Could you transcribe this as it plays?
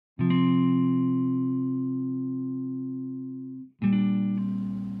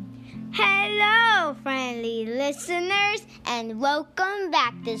Hello, friendly listeners, and welcome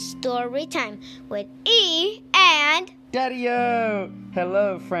back to Story Time with E and Daddy-o!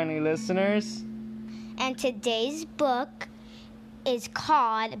 Hello, friendly listeners. And today's book is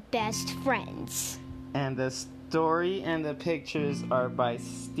called Best Friends. And the story and the pictures are by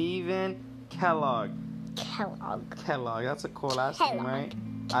Stephen Kellogg. Kellogg, that's a cool last name, right?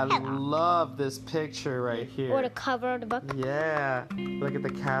 I love this picture right here. Or the cover of the book. Yeah. Look at the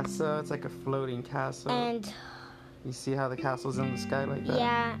castle. It's like a floating castle. And you see how the castle's in the sky like that?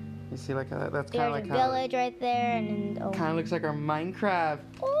 yeah. You see like that? That's kind of like there's a village right there, and then kind of looks like our Minecraft.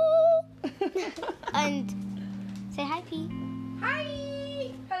 And say hi, P.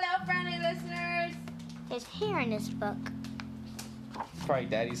 Hi! Hello, friendly listeners. There's hair in this book. It's probably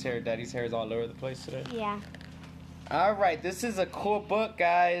Daddy's hair. Daddy's hair is all over the place today. Yeah. All right, this is a cool book,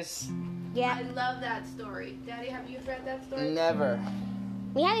 guys. Yeah. I love that story. Daddy, have you read that story? Never.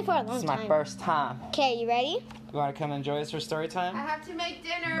 We had it for a long This is time. my first time. Okay, you ready? You want to come and join us for story time? I have to make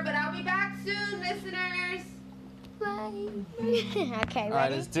dinner, but I'll be back soon, listeners. Bye. Okay, ready? All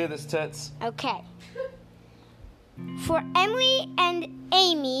right, let's do this, Toots. Okay. For Emily and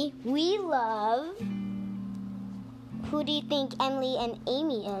Amy, we love... Who do you think Emily and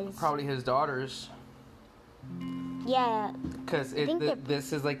Amy is? Probably his daughters. Yeah. Because think they're-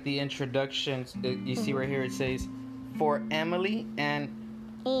 this is like the introduction. You see right here it says, for Emily and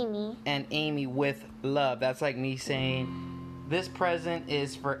Amy with love. That's like me saying, this present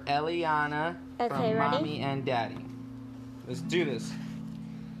is for Eliana Okay, from ready? Mommy and Daddy. Let's do this.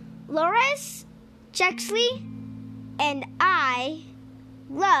 Loris, Jexley, and I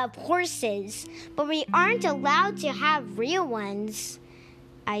love horses, but we aren't allowed to have real ones.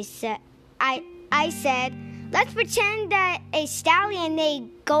 I said, let's pretend that a stallion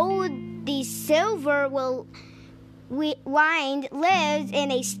named Goldie Silver Wind lives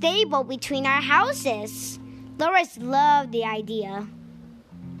in a stable between our houses. Loris loved the idea.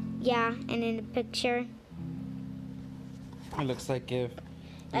 Yeah, and in the picture, It looks like if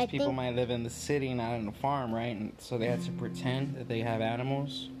these people might live in the city, not on a farm, right? And so they had to pretend that they have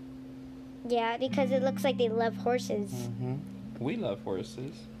animals. yeah, because it looks like they love horses. Mm-hmm. We love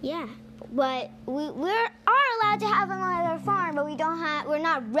horses. Yeah, but we are allowed to have them on our farm, but we're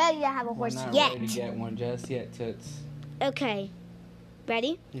not ready to have a horse We're not yet. ready to get one just yet, Toots. Okay,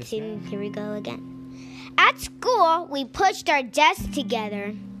 ready? Yes, See, ma'am. here we go again. At school, we pushed our desks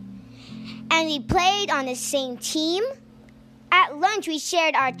together, and we played on the same team. At lunch, we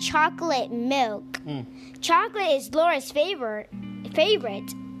shared our chocolate milk. Chocolate is Laura's favorite,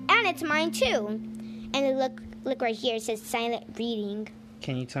 and it's mine too. And look right here. It says silent reading.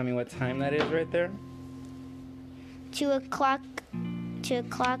 Can you tell me what time that is right there? 2 o'clock,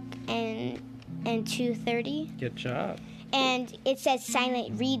 and 2:30. Good job. And it says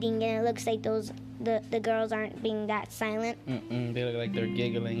silent reading, and it looks like the girls aren't being that silent. They look like they're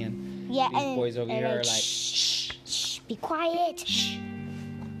giggling, and Yeah, these and boys over here are like, shh, shh, be quiet. Shh.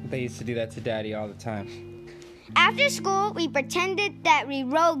 they used to do that to Daddy all the time. After school, we pretended that we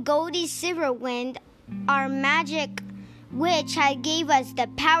rode Goldie Silverwind, our magic witch had gave us the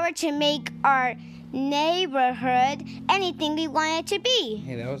power to make our neighborhood anything we wanted to be.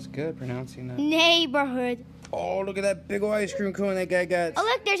 Hey, that was good pronouncing that. Neighborhood. Oh, look at that big old ice cream cone that guy got. Oh,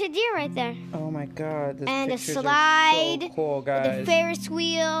 look, there's a deer right there. Oh my God, this And a pictures slide, are so cool, The guys. Ferris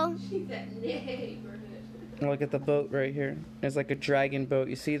wheel. She's at neighborhood. Look at the boat right here. There's like a dragon boat.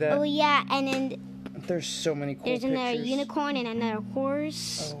 You see that? Oh, yeah, and then There's so many cool there's pictures. another unicorn and another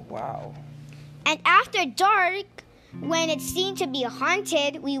horse. Oh wow. And after dark, when it seemed to be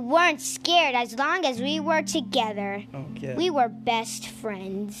haunted, we weren't scared as long as we were together. Okay. We were best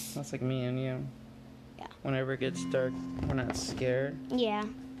friends. That's like me and you. Yeah. Whenever it gets dark, we're not scared. Yeah.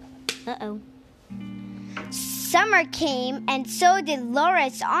 Uh-oh. Summer came, and so did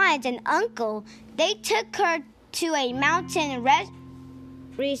Laura's aunt and uncle. They took her to a mountain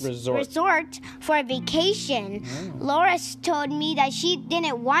resort for a vacation. Laura told me that she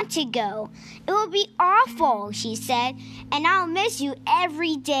didn't want to go. It will be awful, she said, and I'll miss you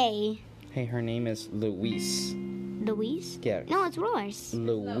every day. Hey, her name is Louise. Louise? Yeah. No, it's Lois.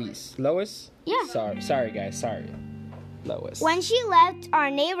 Louise. Lois? Yeah. Sorry guys, sorry. Lois. When she left our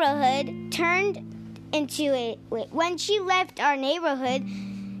neighborhood, it turned into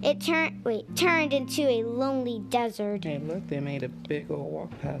a lonely desert. Hey, look, they made a big old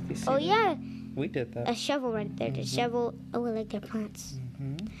walk path. You see Oh that? yeah, We did that. a shovel right there. The shovel. Oh, I like their plants.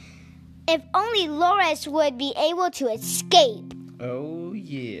 Mhm. If only Loris would be able to escape. Oh,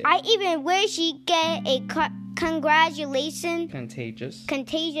 yeah. I even wish he'd get a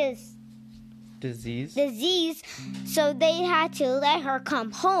contagious disease, so they had to let her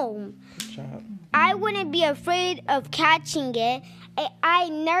come home. Good job. I wouldn't be afraid of catching it. I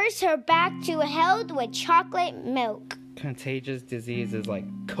nursed her back to health with chocolate milk. Contagious disease is like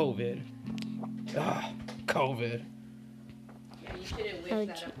COVID. Ugh, COVID. Yeah, you shouldn't wish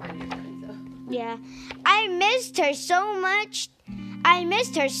that upon your friends, though. Yeah. I missed her so much. I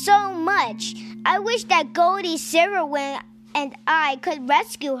wish that Goldie, Silverwing, and I could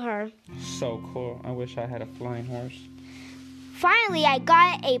rescue her. So cool. I wish I had a flying horse. Finally, I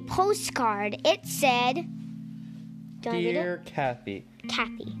got a postcard. It said, Dear Kathy,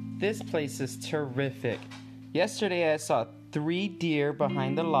 this place is terrific. Yesterday I saw 3 deer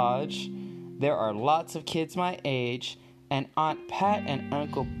behind the lodge. There are lots of kids my age, and Aunt Pat and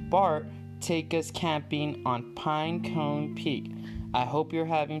Uncle Bart take us camping on Pine Cone Peak. I hope you're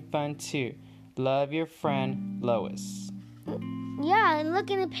having fun too. Love, your friend, Lois. Yeah, and look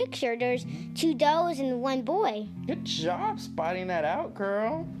in the picture. There's 2 does and 1 boy. Good job spotting that out,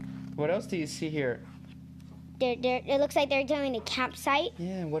 girl. What else do you see here? It looks like they're doing a campsite.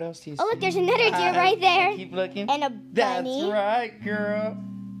 Yeah, what else do you see? Oh, look, there's another deer right there. Keep looking. And a bunny. That's right, girl.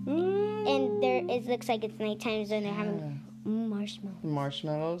 And it looks like it's nighttime, so they're having marshmallows.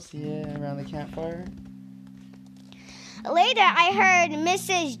 Marshmallows, yeah, around the campfire. Later, I heard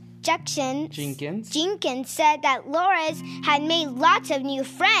Mrs. Jenkins said that Loris had made lots of new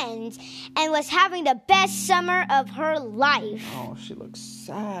friends and was having the best summer of her life. Oh, she looks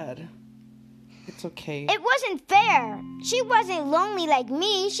sad. It's okay. It wasn't fair. She wasn't lonely like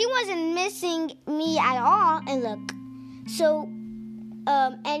me. She wasn't missing me at all. And look, so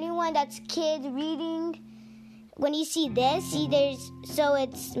anyone that's kid reading, when you see this, see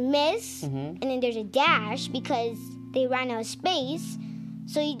it's Miss, and then there's a dash because they ran out of space.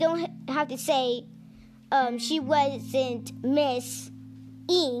 So you don't have to say she wasn't Miss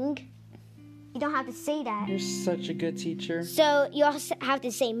Ing. You don't have to say that. You're such a good teacher. So you also have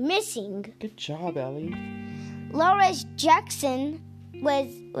to say missing. Good job, Ellie. Loris Jackson,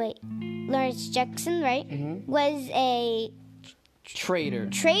 right? Was a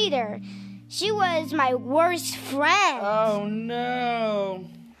traitor. She was my worst friend. Oh, no.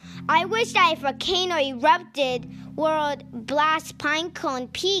 I wish that a volcano erupted would blast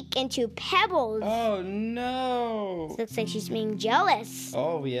Pinecone Peak into pebbles. Oh, no. Looks like she's being jealous.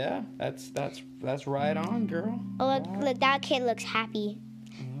 Oh, yeah. That's right on, girl. Oh, look, that kid looks happy.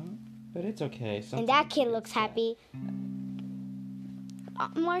 But it's okay. And that kid looks happy.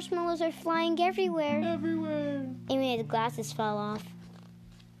 Marshmallows are flying everywhere. Maybe the glasses fell off.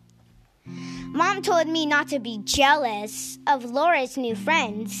 Mom told me not to be jealous of Laura's new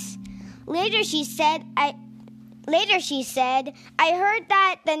friends. Later she said, I heard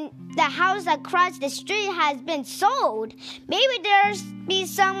that the house across the street has been sold. Maybe there's be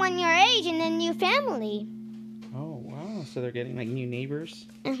someone your age in a new family. Oh, wow. So they're getting like new neighbors?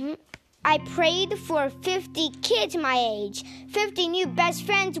 Mm-hmm. I prayed for 50 kids my age, 50 new best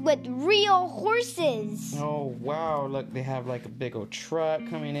friends with real horses. Oh, wow. Look, they have like a big old truck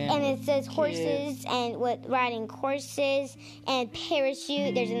coming in. And it says horses and with riding horses and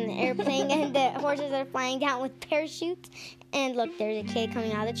parachute. There's an airplane and the horses are flying down with parachutes. And look, there's a kid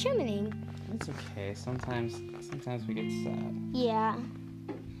coming out of the chimney. It's okay. Sometimes we get sad. Yeah.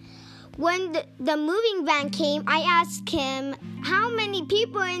 When the moving van came, I asked him, how many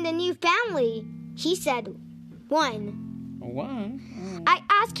people in the new family? He said, 1. 1? Oh. I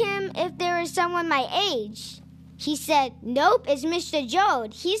asked him if there was someone my age. He said, nope, it's Mr.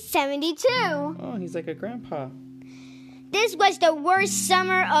 Jode. He's 72. Oh, he's like a grandpa. This was the worst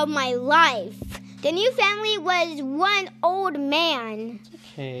summer of my life. The new family was 1 old man. It's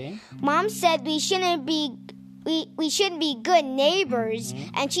okay. Mom said we should be good neighbors,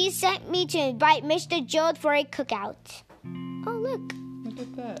 and she sent me to invite Mr. Jode for a cookout. Oh, look. Look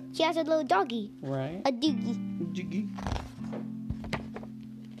at that. She has a little doggy. Right. A doogie.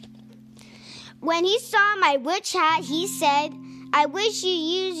 When he saw my witch hat, he said, I wish you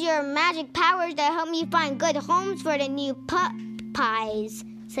use your magic powers to help me find good homes for the new puppies.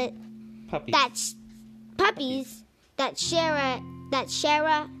 So Puppies. That's puppies that Shara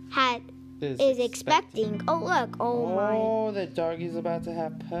is expecting. Oh, look. Oh, my. Oh, the doggy's about to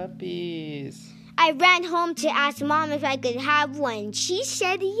have puppies. I ran home to ask Mom if I could have one. She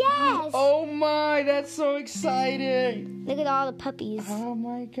said yes. Oh, my. That's so exciting. Look at all the puppies. Oh,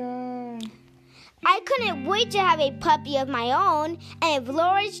 my God. I couldn't wait to have a puppy of my own. And if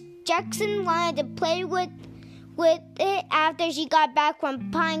Loris Jackson wanted to play with it after she got back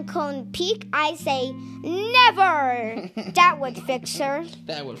from Pinecone Peak, I say never. That would fix her.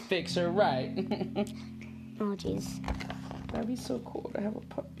 That would fix her right. Oh, jeez. That'd be so cool to have a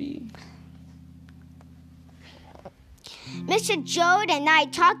puppy. Mr. Jode and I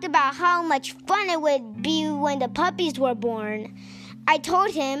talked about how much fun it would be when the puppies were born. I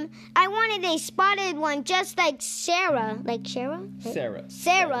told him I wanted a spotted one just like Sarah. Like Sarah?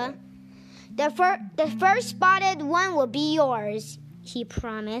 Sarah. The first spotted one will be yours, he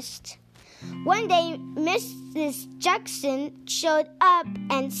promised. One day, Mrs. Jackson showed up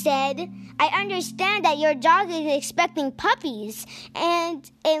and said, I understand that your dog is expecting puppies, and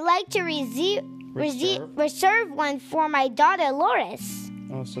I'd like to reserve one for my daughter, Loris.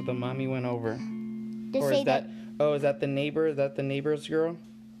 Oh, so the mommy went over. Or is that... Oh, is that the neighbor? Is that the neighbor's girl?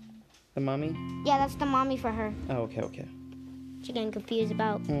 The mommy? Yeah, that's the mommy for her. Oh, okay. She's getting confused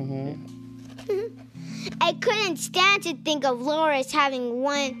about. Mm-hmm. I couldn't stand to think of Loris having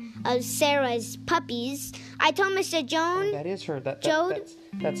one of Sarah's puppies. I told Mr. Jones. Oh, that is her.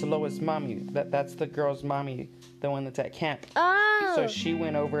 That's Lois' mommy. That's the girl's mommy, the one that's at camp. Oh. So she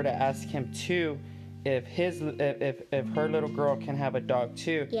went over to ask him too, if her little girl can have a dog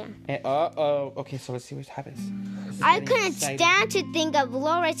too. Yeah. And, okay. So let's see what happens. I couldn't stand to think of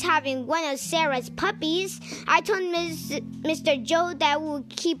Loris having one of Sarah's puppies. I told Mr. Joe that we'll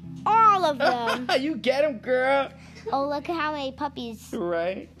keep all of them. You get him, girl. Oh, look at how many puppies.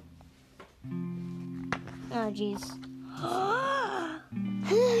 Right. Oh, jeez.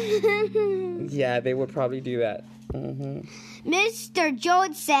 Yeah, they would probably do that. Mm-hmm. Mr.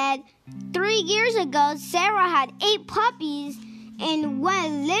 Joad said 3 years ago, Sarah had 8 puppies in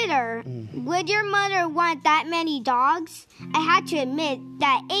one litter. Mm-hmm. Would your mother want that many dogs? I had to admit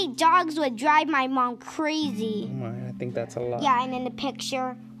that 8 dogs would drive my mom crazy. Oh my, I think that's a lot. Yeah, and in the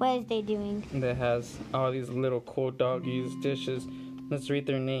picture, what is they doing? That has all these little cool doggies, dishes. Let's read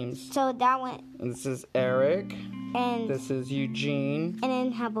their names. So that one. And this is Eric. And this is Eugene. And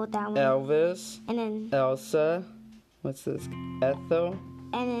then how about that one? Elvis. And then Elsa. What's this? Ethel.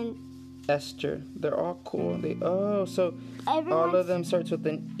 And then Esther. They're all cool. So all of them starts with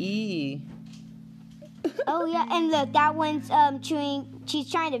an E. Oh yeah, and look, that one's chewing. She's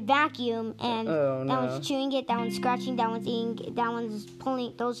trying to vacuum, and that one's chewing it. That one's scratching. That one's eating. That one's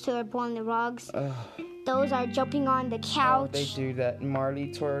pulling. Those 2 are pulling the rugs. Those are jumping on the couch. Oh, they do that.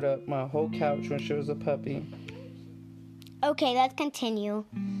 Marley tore up my whole couch when she was a puppy. Okay, let's continue.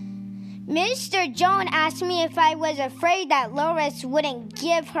 Mr. Jones asked me if I was afraid that Loris wouldn't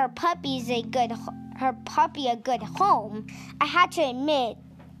give her puppy a good home. I had to admit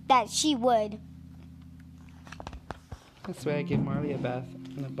that she would. That's why I gave Marley a bath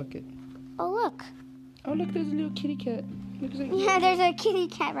in a bucket. Oh, look. Oh, look, there's a little kitty cat. Yeah, there's a kitty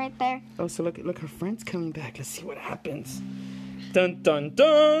cat right there. Oh, so look, her friend's coming back. Let's see what happens. Dun, dun,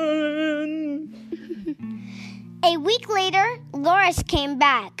 dun! A week later, Loris came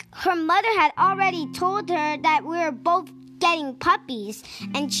back. Her mother had already told her that we were both getting puppies,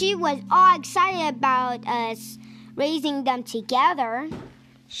 and she was all excited about us raising them together.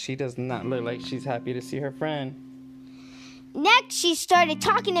 She does not look like she's happy to see her friend. Next, she started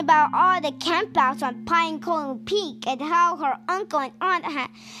talking about all the campouts on Pinecone Peak and how her uncle and aunt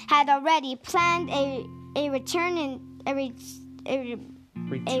had already planned a return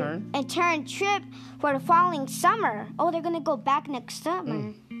trip for the following summer. Oh, they're going to go back next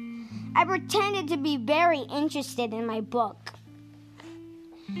summer. I pretended to be very interested in my book.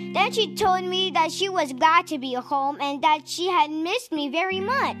 Then she told me that she was glad to be home and that she had missed me very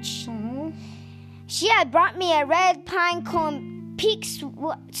much. She had brought me a red Pinecone Peak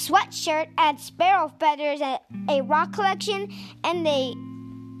sweatshirt and sparrow feathers, a rock collection, and a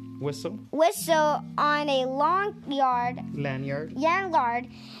whistle on a lanyard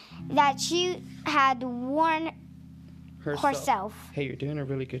that she had worn herself. Hey, you're doing a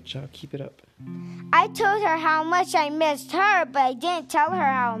really good job. Keep it up. I told her how much I missed her, but I didn't tell her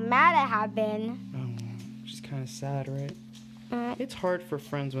how mad I had been. Oh, she's kind of sad, right? It's hard for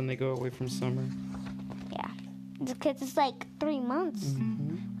friends when they go away from summer. Yeah, because it's like 3 months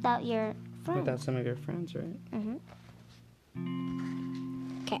without your friends. Without some of your friends, right?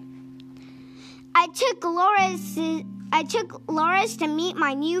 Okay. I took Loris to meet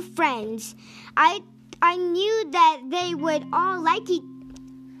my new friends. I knew that they would all like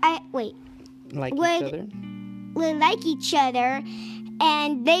each other,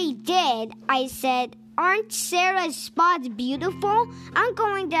 and they did. I said, "Aren't Sarah's spots beautiful? I'm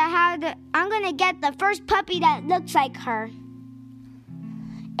going to get the first puppy that looks like her."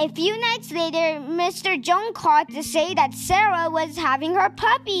 A few nights later, Mr. Jones called to say that Sarah was having her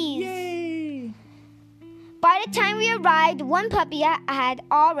puppies. Yay! By the time we arrived, one puppy had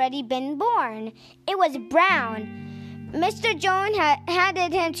already been born. It was brown. Mr. Jones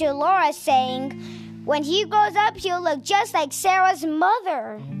handed him to Laura, saying, "When he grows up, he'll look just like Sarah's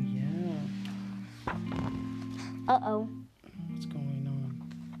mother." Oh, yeah. Uh-oh.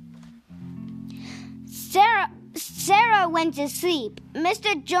 Sarah went to sleep.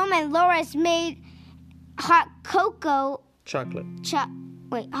 Mr. Jones and Loris made hot chocolate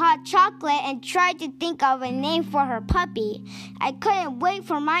and tried to think of a name for her puppy. I couldn't wait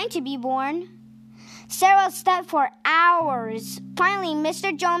for mine to be born. Sarah slept for hours. Finally,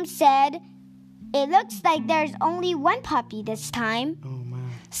 Mr. Jones said, "It looks like there's only one puppy this time." Oh, man.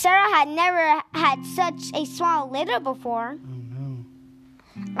 Sarah had never had such a small litter before. Oh, no.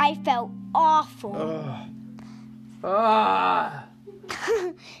 I felt awful.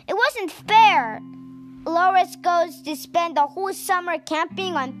 It wasn't fair. Loris goes to spend the whole summer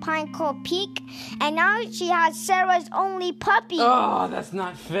camping on Pinecone Peak, and now she has Sarah's only puppy. Oh, that's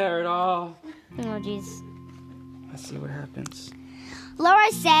not fair at all. Oh, jeez. Let's see what happens.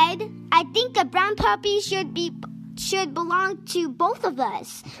 Laura said, "I think the brown puppy should belong to both of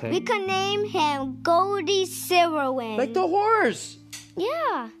us. Okay. We could name him Goldie Silverwind." Like the horse.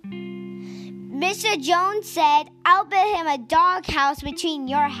 Yeah. Mr. Jones said, "I'll build him a doghouse between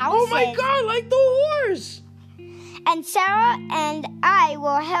your houses." Oh my God, like the horse. And Sarah and I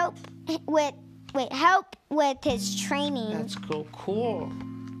will help with his training. That's cool.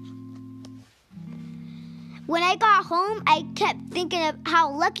 When I got home, I kept thinking of how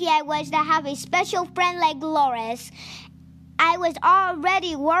lucky I was to have a special friend like Loris. I was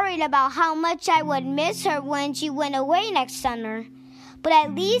already worried about how much I would miss her when she went away next summer. But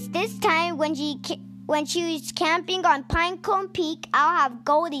at least this time, when she was camping on Pinecone Peak, I'll have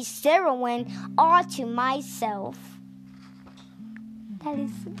Goldie Silverwind all to myself. That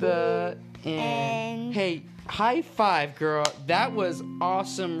is The end. Hey, high five, girl. That was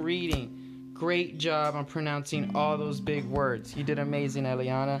awesome reading. Great job on pronouncing all those big words. You did amazing,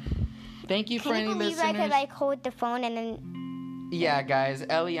 Eliana. Thank you, friendly listeners. Can you believe I could hold the phone and then... Yeah, guys,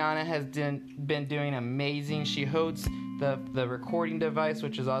 Eliana has been doing amazing. She holds the recording device,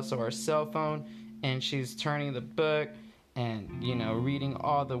 which is also our cell phone, and she's turning the book and, reading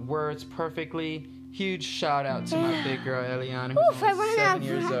all the words perfectly. Huge shout out to my big girl, Eliana, who's only 7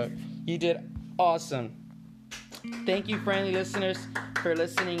 years old. You did awesome. Thank you, friendly listeners, for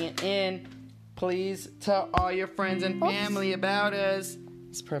listening in. Please tell all your friends and family about us.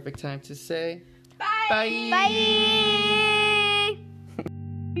 It's perfect time to say bye. Bye.